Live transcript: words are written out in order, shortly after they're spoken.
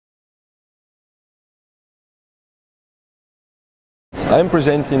I'm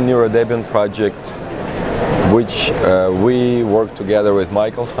presenting NeuroDebian project, which we work together with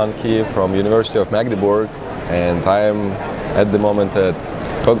Michael Hanke from University of Magdeburg, and I am at the moment at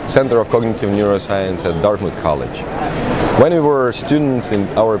Center of Cognitive Neuroscience at Dartmouth College. When we were students in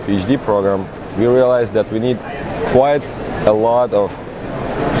our PhD program, we realized that we need quite a lot of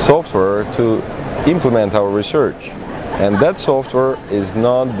software to implement our research. And that software is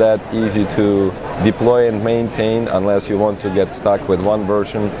not that easy to deploy and maintain unless you want to get stuck with one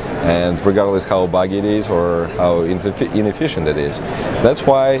version, and regardless how buggy it is or how inefficient it is. That's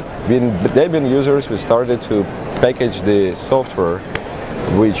why being Debian users, we started to package the software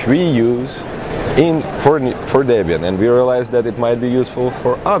which we use for Debian, and we realized that it might be useful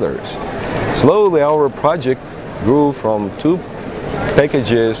for others. Slowly our project grew from 2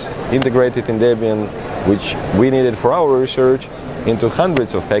 packages integrated in Debian which we needed for our research into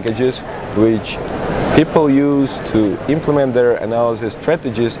hundreds of packages which people use to implement their analysis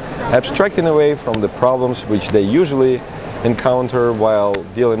strategies, abstracting away from the problems which they usually encounter while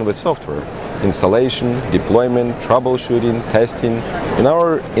dealing with software. Installation, deployment, troubleshooting, testing. In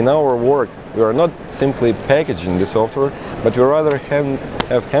our work, we are not simply packaging the software, but we rather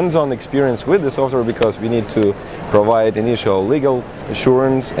have hands-on experience with the software, because we need to provide initial legal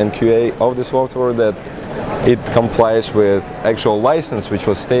assurance and QA of the software that it complies with actual license which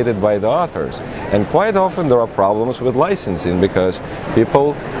was stated by the authors. And quite often there are problems with licensing, because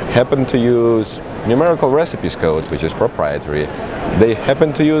people happen to use numerical recipes code, which is proprietary. They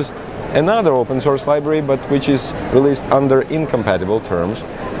happen to use another open source library, but which is released under incompatible terms,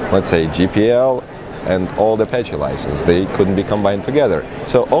 let's say GPL and all the Apache license. They couldn't be combined together.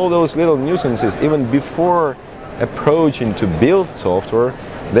 So all those little nuisances, even before approaching to build software,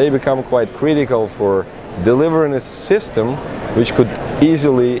 they become quite critical for delivering a system which could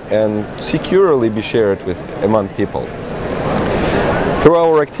easily and securely be shared among people. Through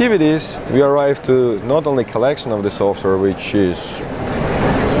our activities, we arrive to not only collection of the software which is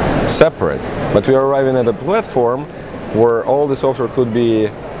separate, but we are arriving at a platform where all the software could be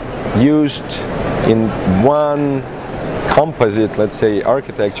used in one composite, let's say,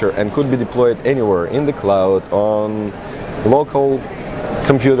 architecture, and could be deployed anywhere in the cloud, on local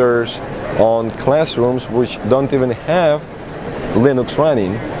computers, on classrooms which don't even have Linux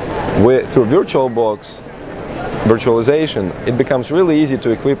running. Through VirtualBox virtualization, it becomes really easy to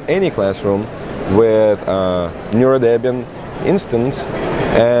equip any classroom with a NeuroDebian instance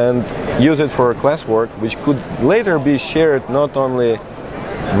and use it for classwork, which could later be shared not only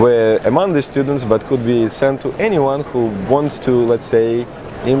among the students, but could be sent to anyone who wants to, let's say,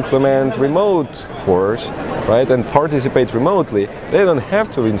 implement remote course, right, and participate remotely. They don't have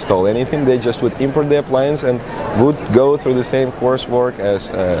to install anything, they just would import the appliance and would go through the same coursework as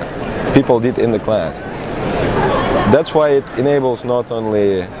people did in the class. That's why it enables not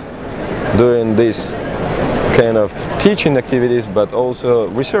only doing this kind of teaching activities, but also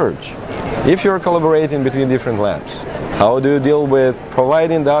research. If you're collaborating between different labs, how do you deal with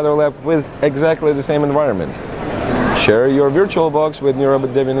providing the other lab with exactly the same environment? Share your VirtualBox with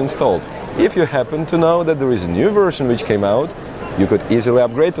NeuroDebian installed. If you happen to know that there is a new version which came out, you could easily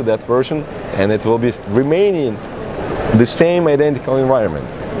upgrade to that version, and it will be remaining the same identical environment.